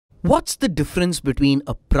What's the difference between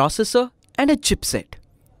a processor and a chipset?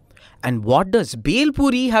 And what does Bhel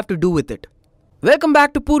Puri have to do with it? Welcome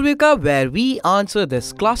back to Poorvika, where we answer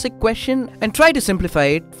this classic question and try to simplify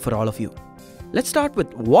it for all of you. Let's start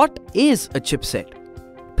with what is a chipset.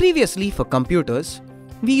 Previously, for computers,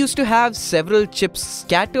 we used to have several chips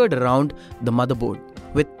scattered around the motherboard.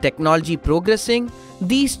 With technology progressing,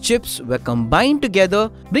 these chips were combined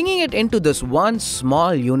together, bringing it into this one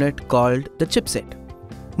small unit called the chipset.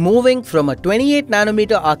 Moving from a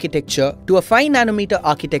 28nm architecture to a 5nm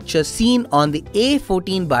architecture seen on the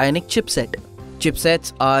A14 Bionic Chipset.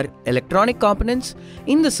 Chipsets are electronic components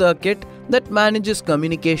in the circuit that manages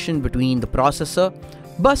communication between the processor,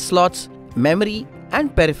 bus slots, memory,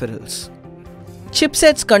 and peripherals.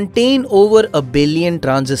 Chipsets contain over a billion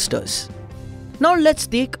transistors. Now let's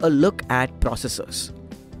take a look at processors.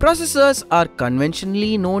 Processors are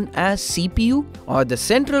conventionally known as CPU or the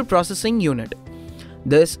Central Processing Unit.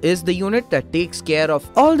 This is the unit that takes care of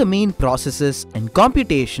all the main processes and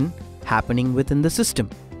computation happening within the system.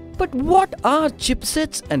 But what are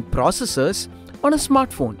chipsets and processors on a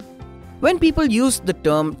smartphone? When people use the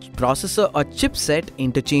term processor or chipset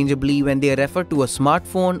interchangeably when they refer to a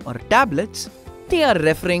smartphone or tablets, they are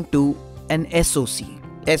referring to an SoC.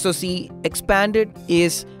 SoC expanded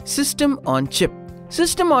is System on Chip.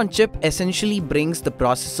 System on Chip essentially brings the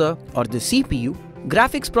processor or the CPU,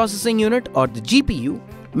 graphics processing unit or the GPU,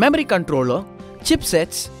 memory controller,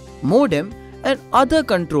 chipsets, modem, and other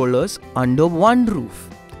controllers under one roof.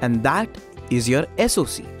 And that is your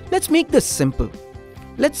SoC. Let's make this simple.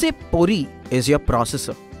 Let's say Puri is your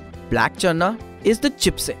processor, black chana is the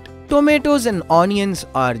chipset, tomatoes and onions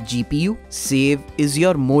are GPU, save is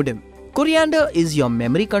your modem, coriander is your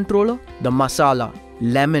memory controller, the masala,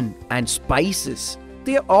 lemon and spices,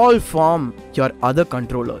 they all form your other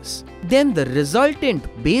controllers. Then the resultant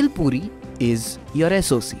Bhel Puri is your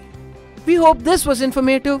SoC. We hope this was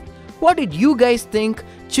informative. What did you guys think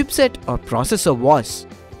chipset or processor was?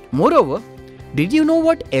 Moreover, did you know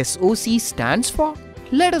what SoC stands for?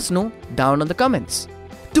 Let us know down in the comments.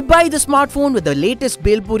 To buy the smartphone with the latest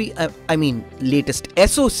Bhel Puri, latest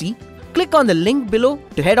SoC, click on the link below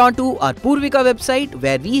to head on to our Poorvika website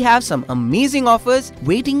where we have some amazing offers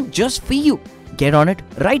waiting just for you. Get on it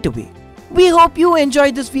right away. We hope you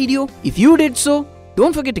enjoyed this video. If you did so,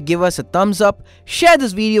 don't forget to give us a thumbs up, share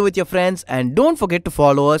this video with your friends, and don't forget to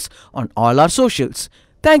follow us on all our socials.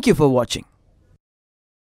 Thank you for watching.